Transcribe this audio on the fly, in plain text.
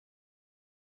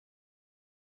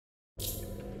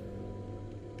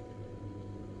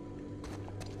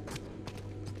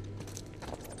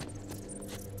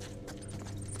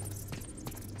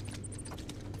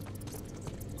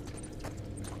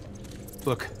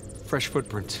Look, fresh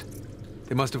footprints.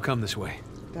 They must have come this way.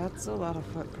 That's a lot of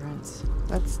footprints.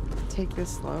 Let's take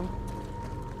this slow.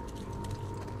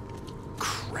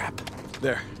 Crap.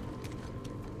 There.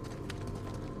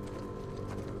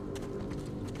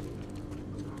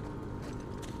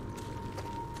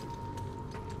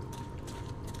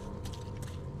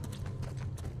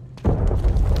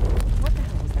 What the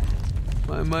hell is that?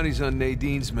 My money's on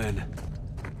Nadine's men.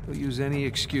 They'll use any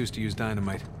excuse to use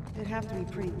dynamite. They'd have to be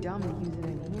pretty dumb to use it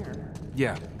in here.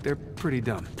 Yeah, they're pretty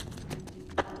dumb.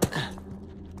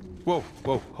 Whoa,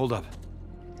 whoa, hold up.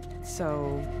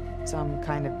 So, some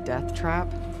kind of death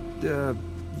trap?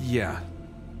 Yeah.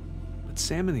 But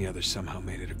Sam and the others somehow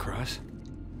made it across.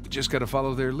 We just gotta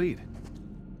follow their lead.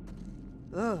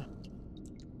 Ugh.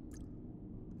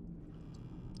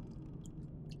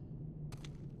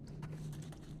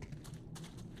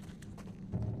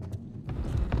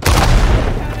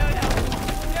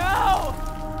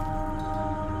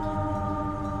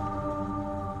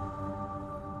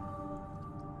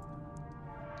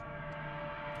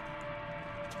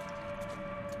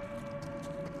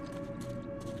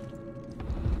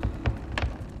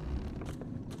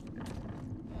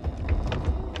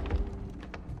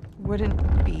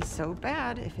 Wouldn't be so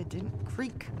bad if it didn't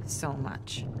creak so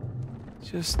much.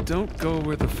 Just don't go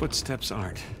where the footsteps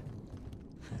aren't.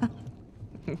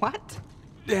 What?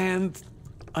 And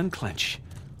unclench.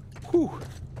 Whew.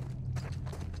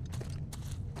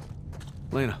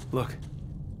 Lena, look.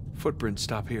 Footprints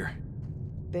stop here.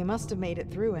 They must have made it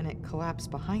through and it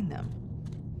collapsed behind them.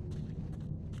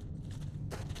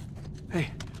 Hey,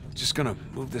 just gonna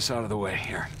move this out of the way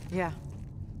here. Yeah.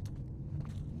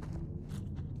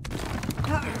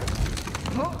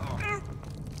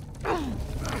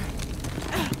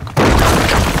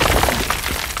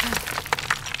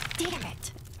 Damn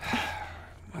it!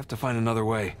 I have to find another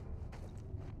way.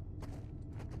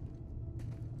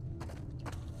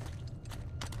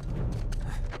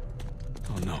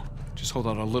 Oh no, just hold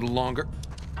on a little longer.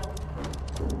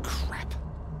 Crap.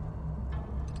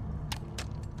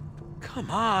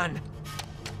 Come on!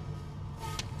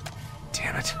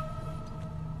 Damn it.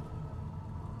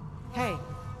 Hey,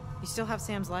 you still have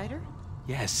Sam's lighter?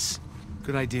 Yes,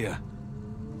 good idea.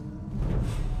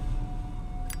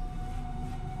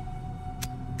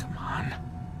 Come on.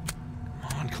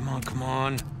 Come on, come on, come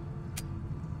on.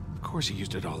 Of course he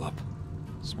used it all up.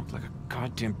 Smoked like a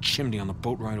goddamn chimney on the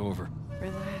boat ride over.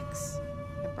 Relax.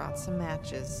 I brought some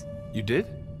matches. You did?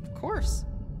 Of course.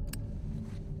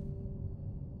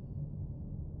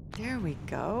 There we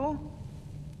go.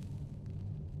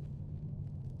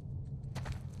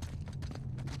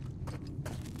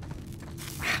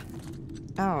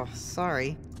 Oh,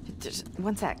 sorry. Just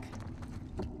one sec.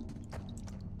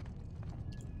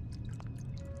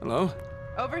 Hello?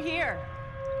 Over here.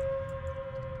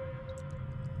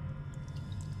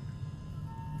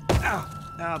 Ow!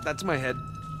 Ow, that's my head.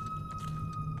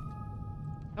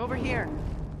 Over here.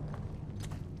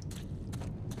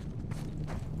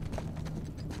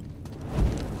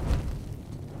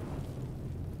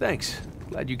 Thanks.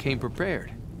 Glad you came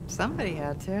prepared. Somebody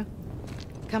had to.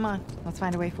 Come on, let's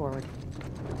find a way forward.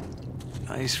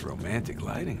 Nice romantic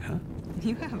lighting, huh?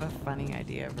 You have a funny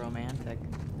idea of romantic.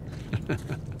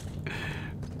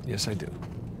 Yes, I do.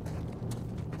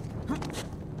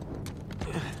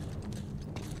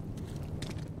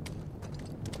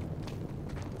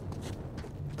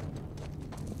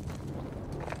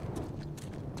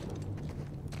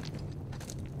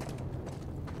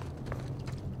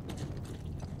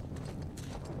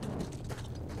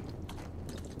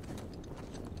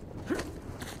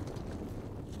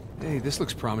 Hey, this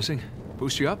looks promising.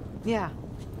 Boost you up? Yeah.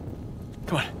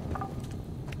 Come on.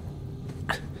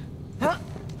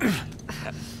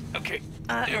 Okay,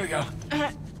 there we go.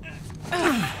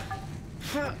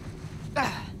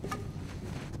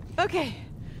 Okay,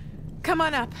 come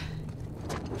on up.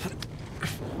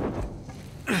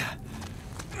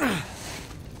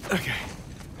 Okay,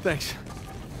 thanks.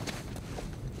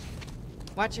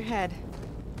 Watch your head.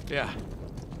 Yeah.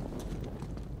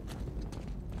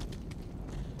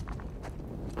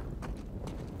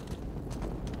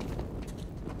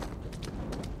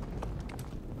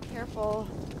 Careful.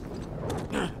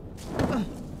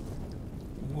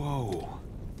 Whoa.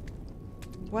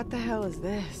 What the hell is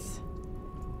this?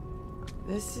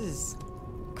 This is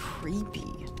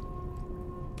creepy.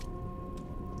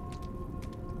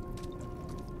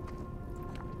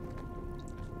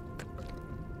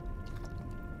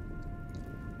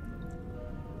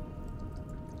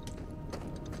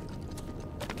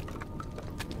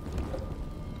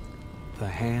 The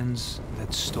hands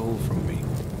that stole from me.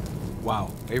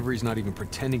 Wow, Avery's not even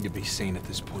pretending to be sane at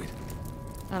this point.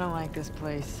 I don't like this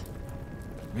place.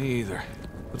 Me either.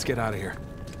 Let's get out of here.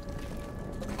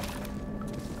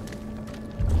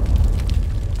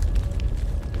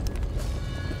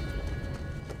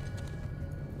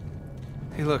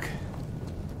 Hey, look.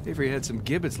 Avery had some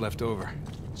gibbets left over.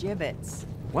 Gibbets.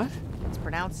 What? It's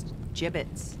pronounced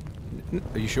gibbets.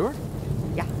 Are you sure?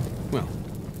 Yeah. Well,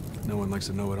 no one likes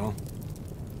to know it all.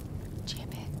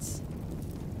 Gibbets.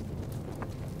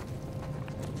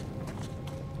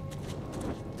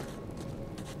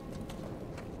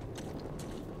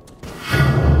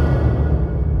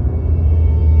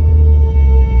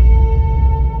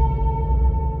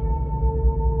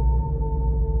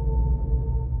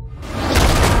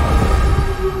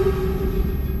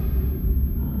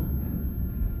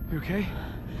 You okay?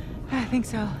 I think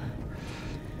so.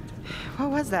 What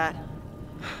was that?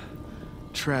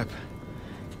 Trap.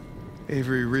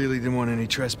 Avery really didn't want any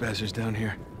trespassers down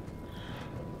here.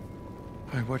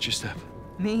 All right, watch your step.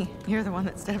 Me. You're the one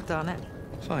that stepped on it.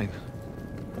 Fine.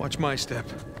 Watch my step.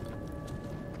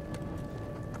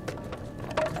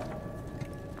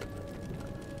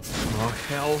 Oh,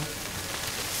 hell.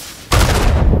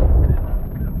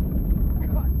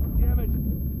 God damn it.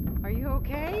 Are you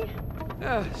okay?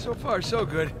 So far, so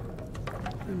good.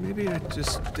 Maybe I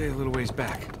just stay a little ways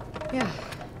back. Yeah.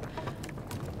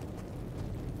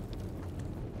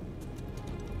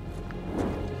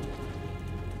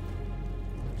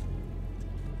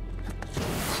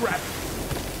 Crap.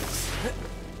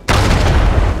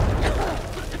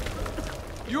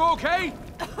 You okay?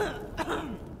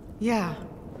 Yeah.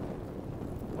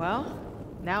 Well,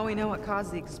 now we know what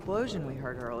caused the explosion we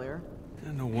heard earlier.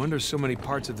 No wonder so many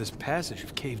parts of this passage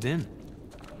have caved in.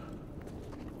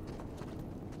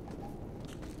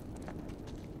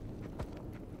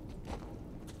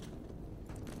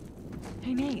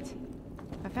 Hey, Nate.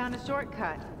 I found a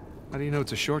shortcut. How do you know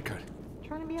it's a shortcut?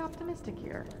 Trying to be optimistic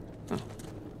here. Oh,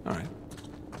 all right.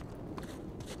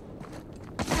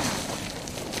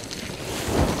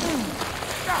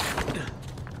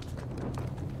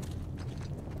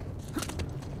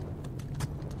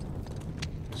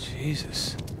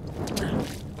 Jesus.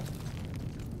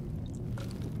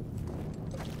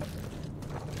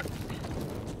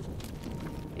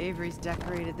 Avery's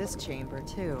decorated this chamber,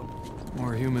 too.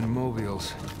 More human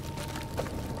mobiles.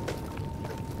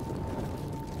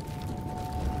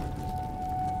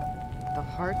 The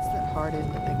hearts that hardened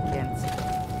against it.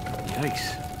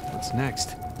 Yikes. What's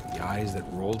next? The eyes that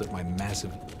rolled at my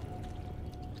massive...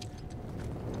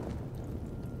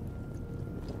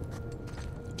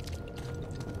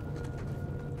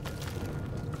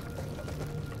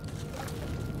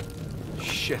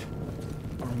 Shit.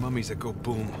 More mummies that go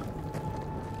boom.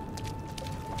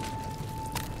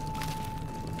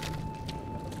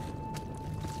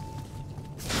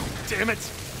 Damn it!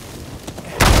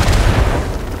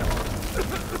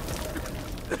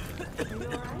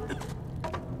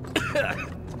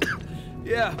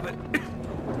 Yeah, but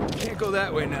can't go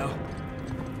that way now.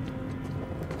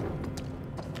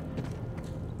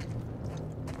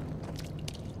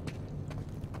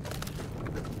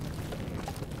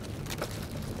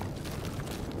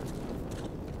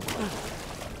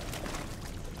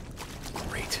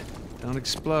 Great. Don't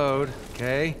explode,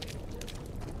 okay?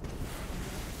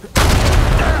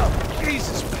 Ow!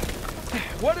 Jesus!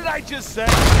 What did I just say?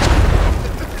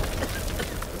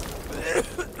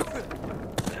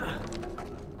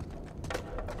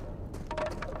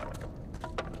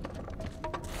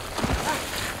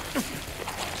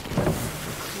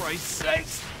 For Christ's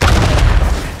sakes!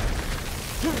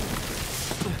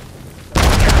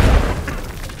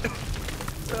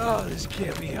 Oh, this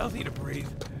can't be healthy to breathe.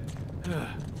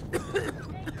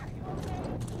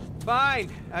 Fine.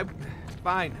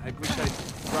 Fine. I wish I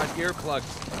brought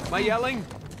earplugs. Am I yelling?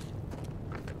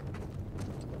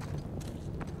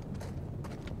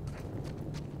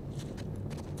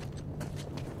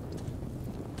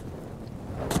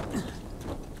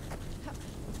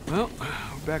 Well,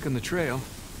 we're back on the trail.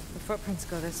 The footprints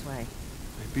go this way.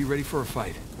 Be ready for a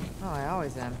fight. Oh, I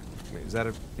always am. Wait, is that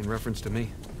in reference to me?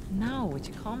 No, would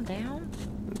you calm down?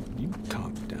 You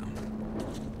calm down.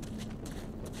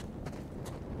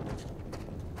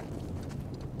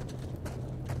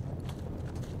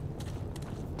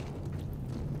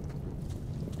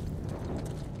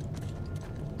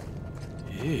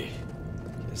 Yeah.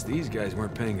 Guess these guys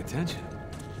weren't paying attention.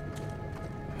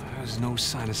 There's no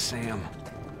sign of Sam.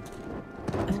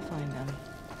 I'll find them.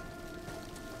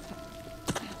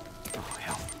 Oh,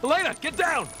 hell. Elena, get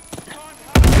down! You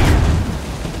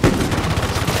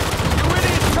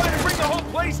idiots trying to bring the whole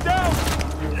place down!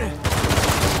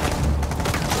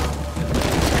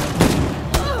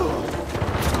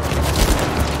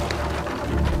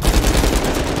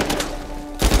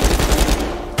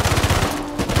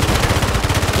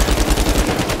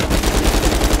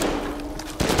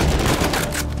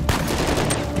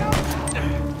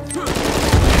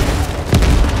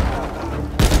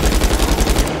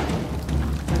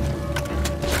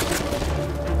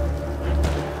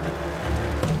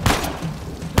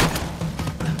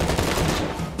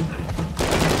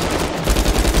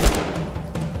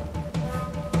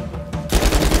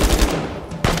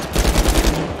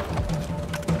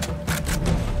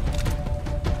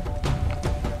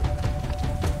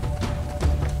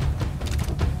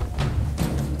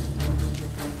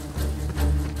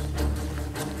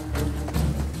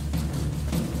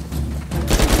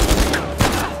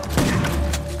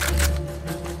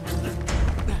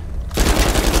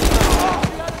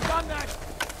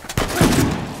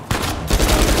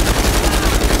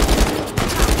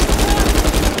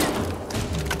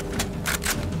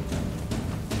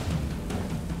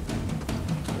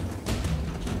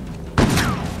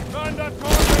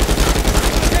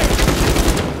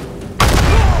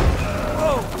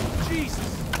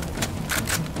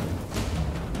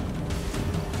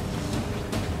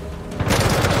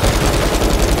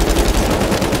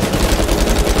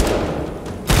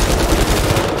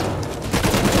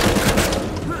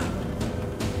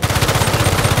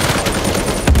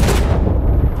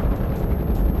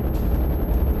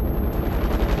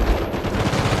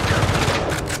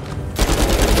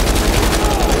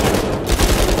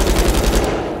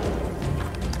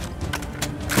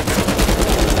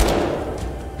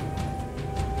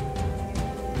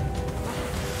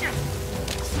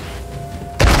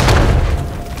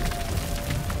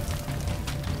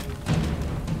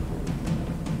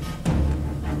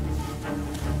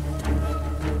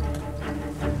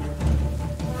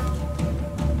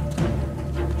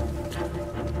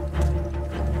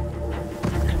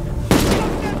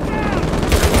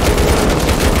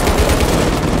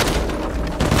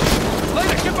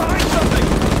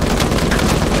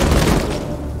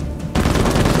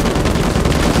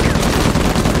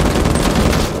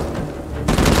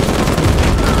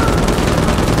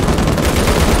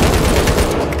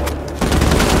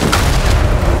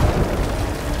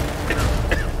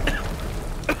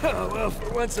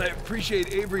 For once, I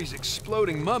appreciate Avery's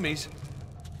exploding mummies.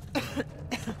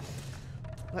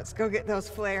 Let's go get those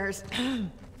flares.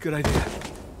 Good idea.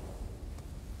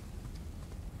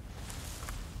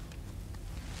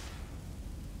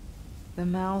 The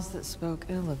mouths that spoke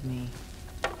ill of me.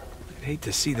 I'd hate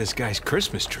to see this guy's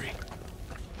Christmas tree.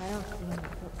 I don't see any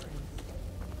footprints.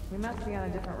 We must be on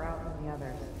a different route than the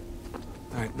others.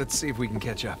 Alright, let's see if we can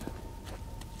catch up.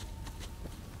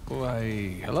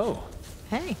 Why, hello.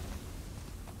 Hey.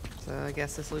 So I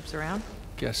guess this loops around?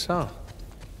 Guess so.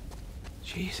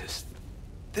 Jesus,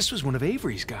 this was one of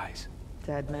Avery's guys.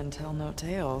 Dead men tell no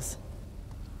tales.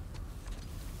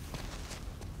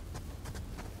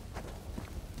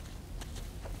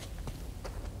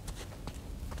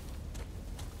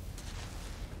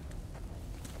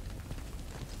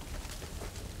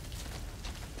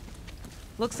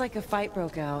 Looks like a fight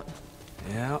broke out.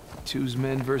 Yeah, two's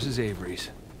men versus Avery's.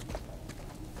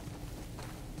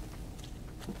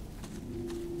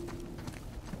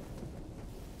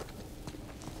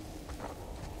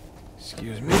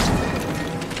 Excuse me.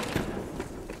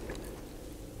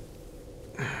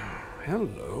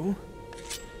 Hello.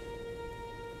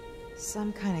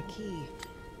 Some kind of key.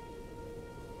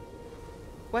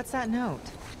 What's that note?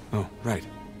 Oh, right.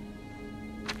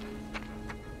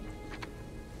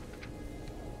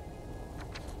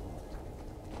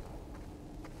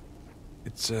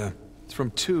 It's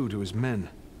from two to his men.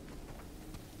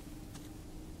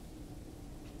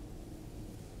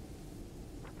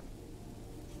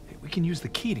 Hey, we can use the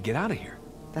key to get out of here.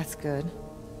 That's good.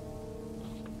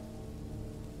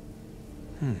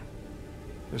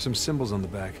 There's some symbols on the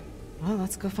back. Well,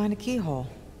 let's go find a keyhole.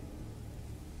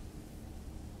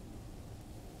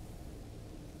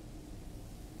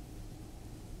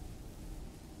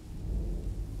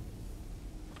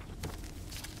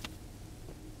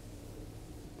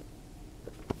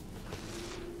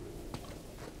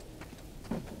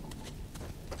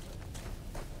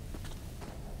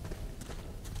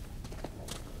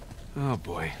 Oh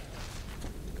boy.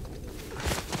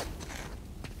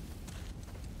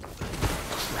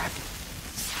 Crap.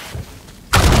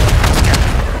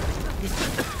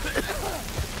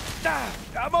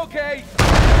 I'm okay.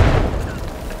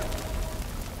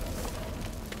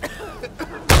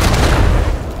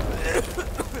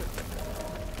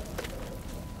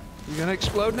 You gonna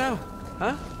explode now?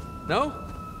 Huh? No?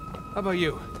 How about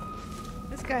you?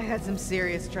 This guy had some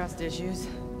serious trust issues.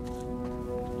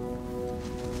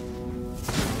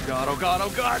 Oh god, oh god, oh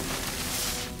god!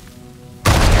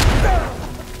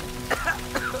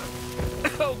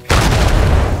 Oh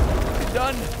god! You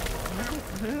done?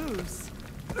 Moves.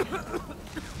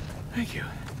 Thank you.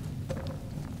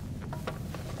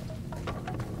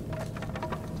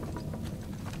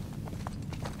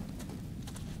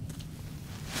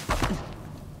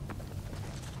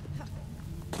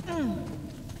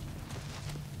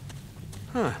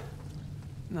 Huh.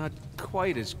 Not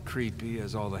quite as creepy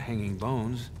as all the hanging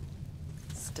bones.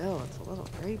 Still, it's a little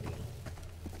creepy.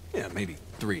 Yeah, maybe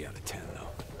 3 out of 10, though.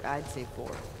 I'd say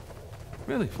 4.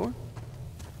 Really, 4?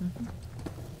 Mm-hmm.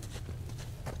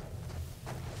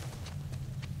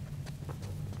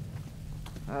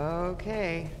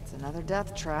 Okay, it's another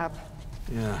death trap.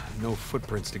 Yeah, no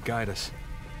footprints to guide us.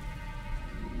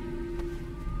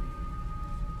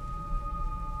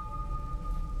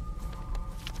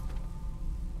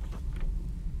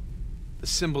 The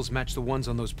symbols match the ones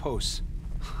on those posts.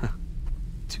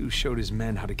 Two showed his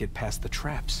men how to get past the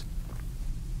traps.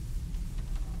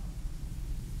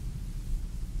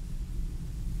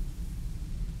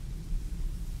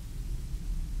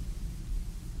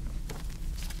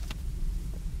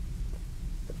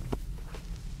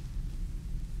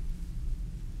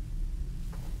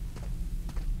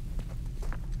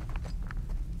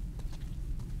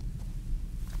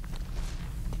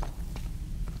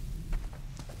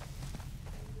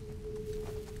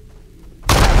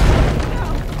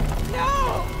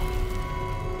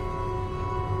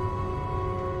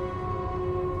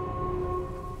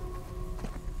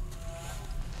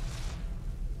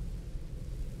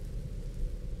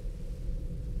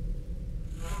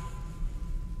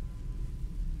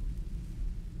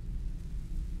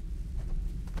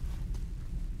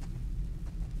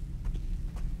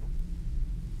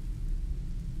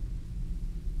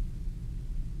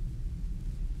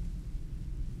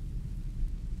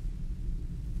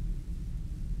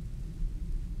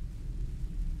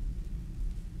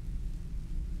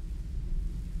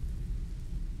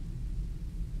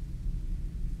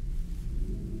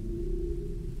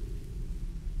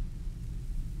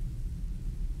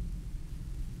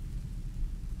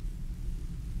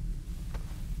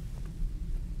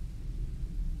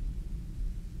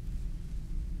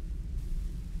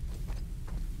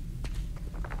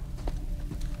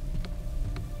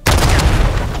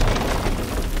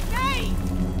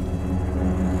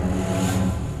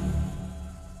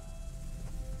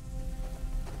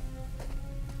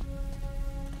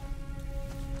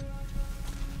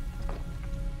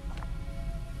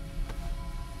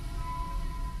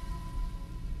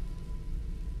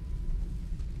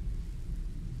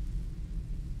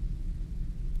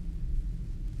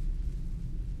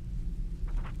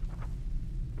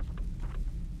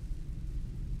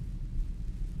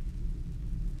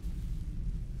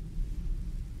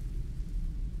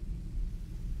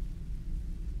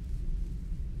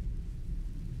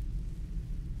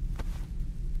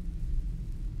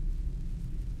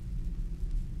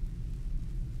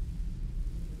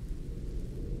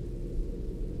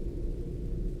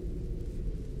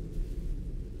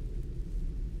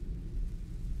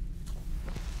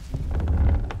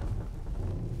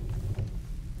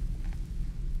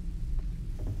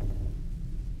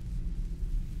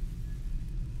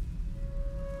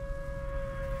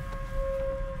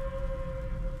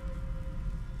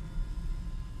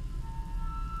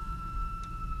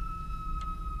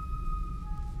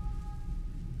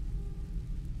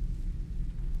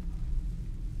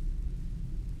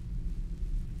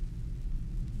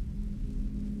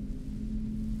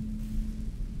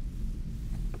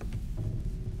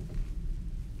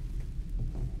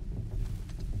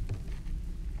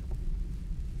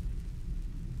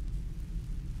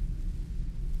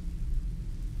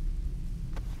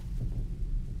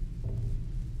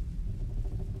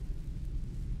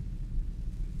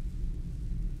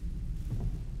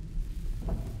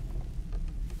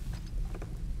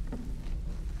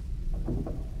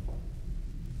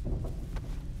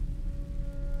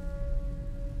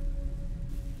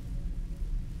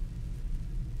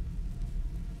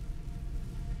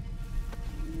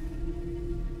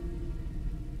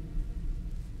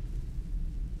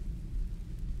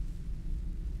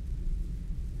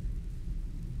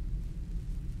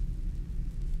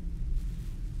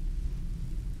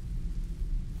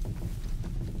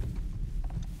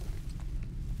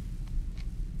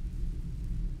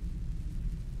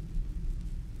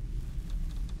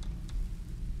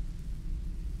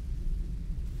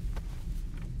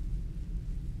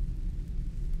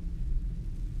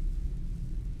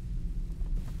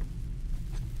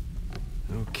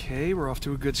 Okay, we're off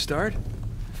to a good start.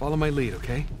 Follow my lead,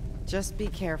 okay? Just be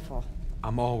careful,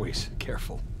 I'm always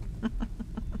careful.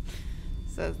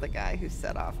 says the guy who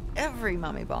set off every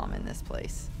mummy bomb in this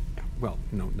place. Well,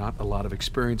 no, not a lot of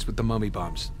experience with the mummy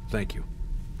bombs. Thank you.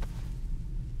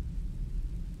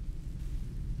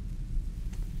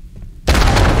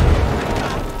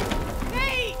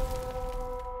 Hey!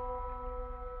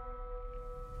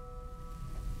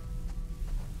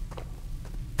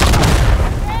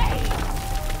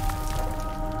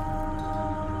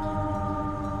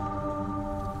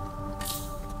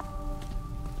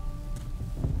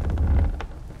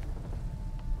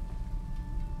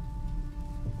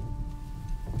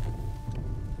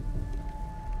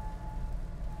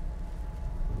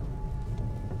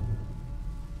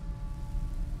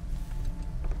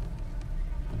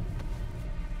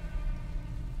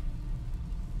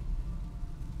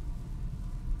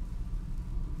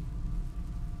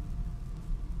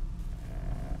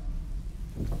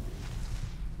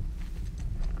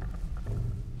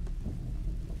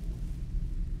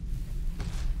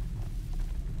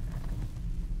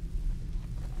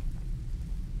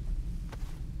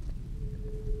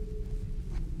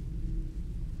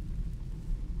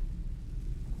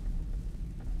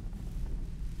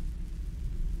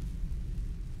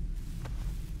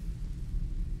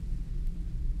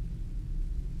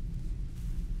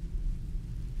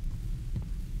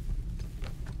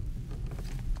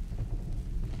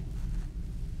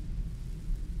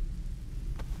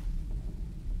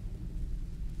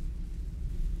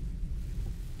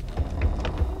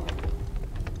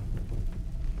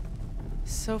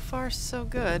 So far, so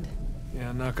good.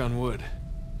 Yeah, knock on wood.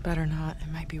 Better not,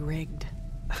 it might be rigged.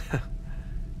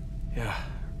 Yeah.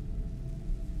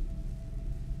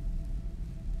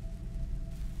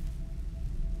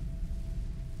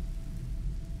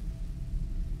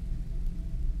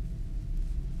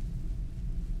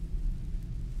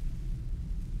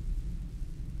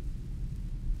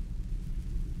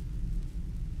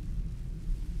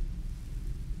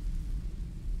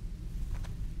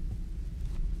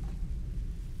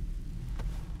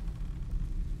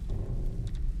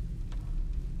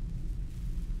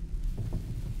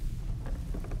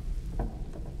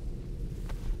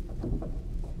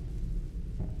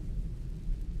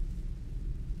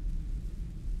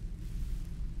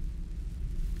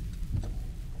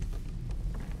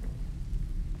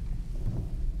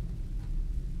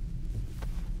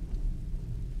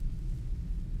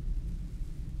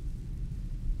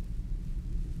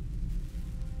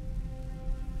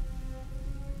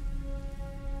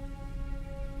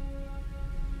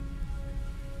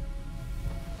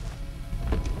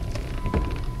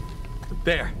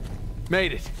 There.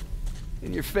 Made it.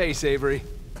 In your face, Avery.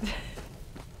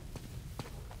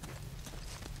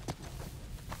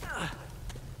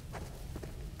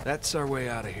 That's our way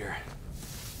out of here.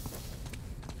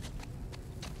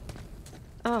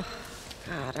 Oh,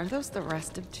 God, are those the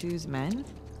rest of Two's men?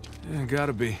 Yeah,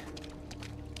 gotta be.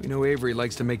 We know Avery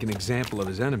likes to make an example of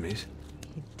his enemies.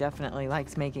 He definitely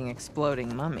likes making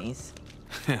exploding mummies.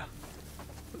 Yeah.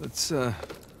 Let's,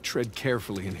 tread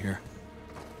carefully in here.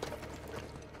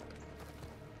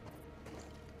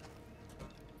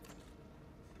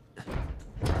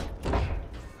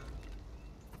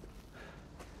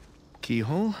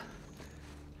 Keyhole?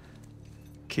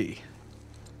 Key.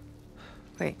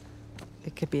 Wait,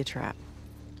 it could be a trap.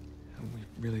 We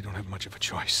really don't have much of a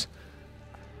choice.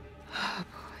 Oh,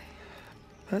 boy.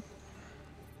 But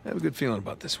I have a good feeling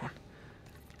about this one.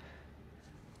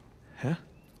 Huh?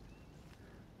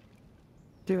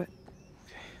 Do it.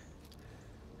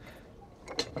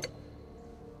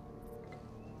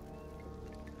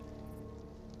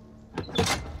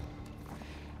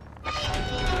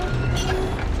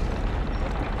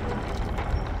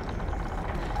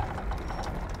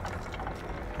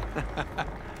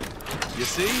 You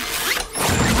see?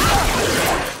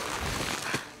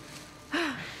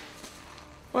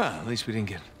 Well, at least we didn't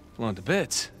get blown to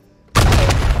bits.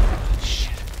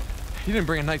 Shit. You didn't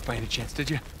bring a knife by any chance,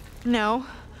 did you? No.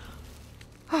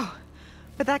 Oh,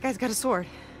 but that guy's got a sword.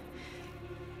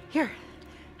 Here,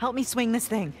 help me swing this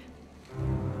thing.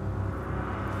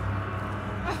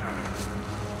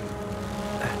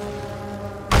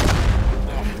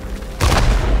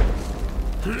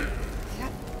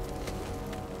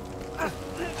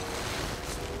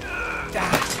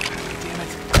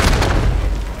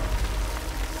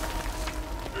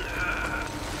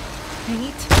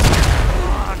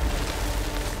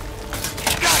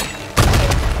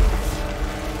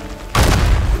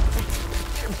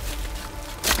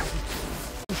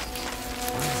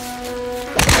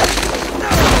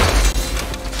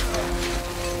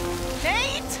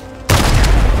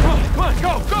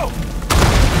 Go, go!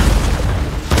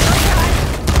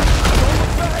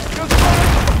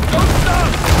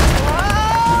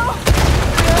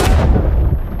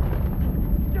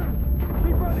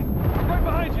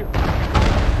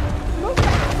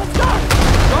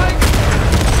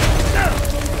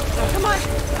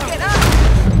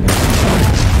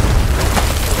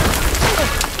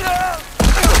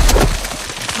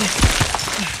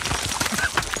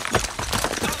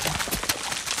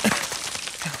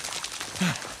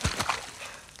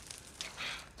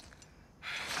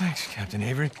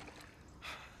 Avery.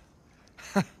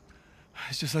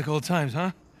 It's just like old times,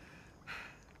 huh?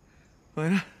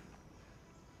 Lena?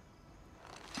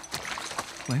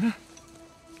 Lena?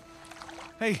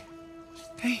 Hey.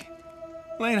 Hey.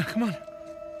 Lena, come on.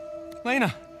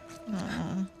 Lena.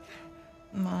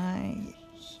 My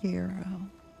hero.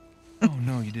 Oh,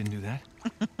 no, you didn't do that.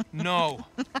 No.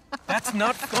 That's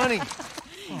not funny.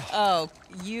 Oh,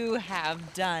 you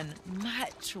have done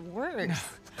much worse.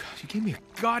 God, you gave me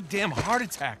a goddamn heart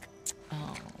attack.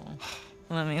 Oh,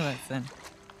 let me listen.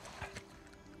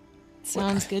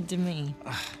 Sounds good to me.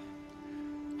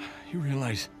 You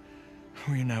realize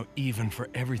we're now even for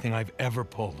everything I've ever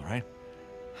pulled, right?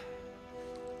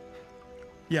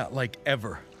 Yeah, like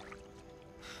ever.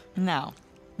 No,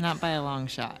 not by a long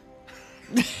shot.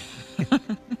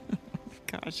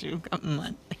 Gosh, you've got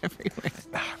mud everywhere.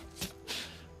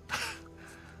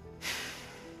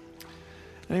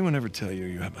 Anyone ever tell you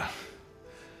you have a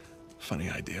funny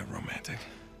idea of romantic?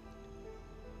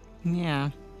 Yeah,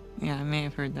 I may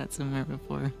have heard that somewhere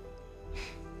before.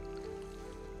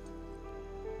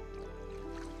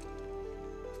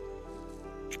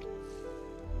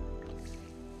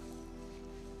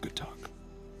 Good talk.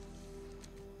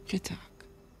 Good talk.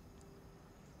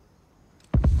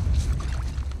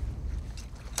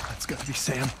 That's gotta be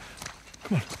Sam.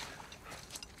 Come on.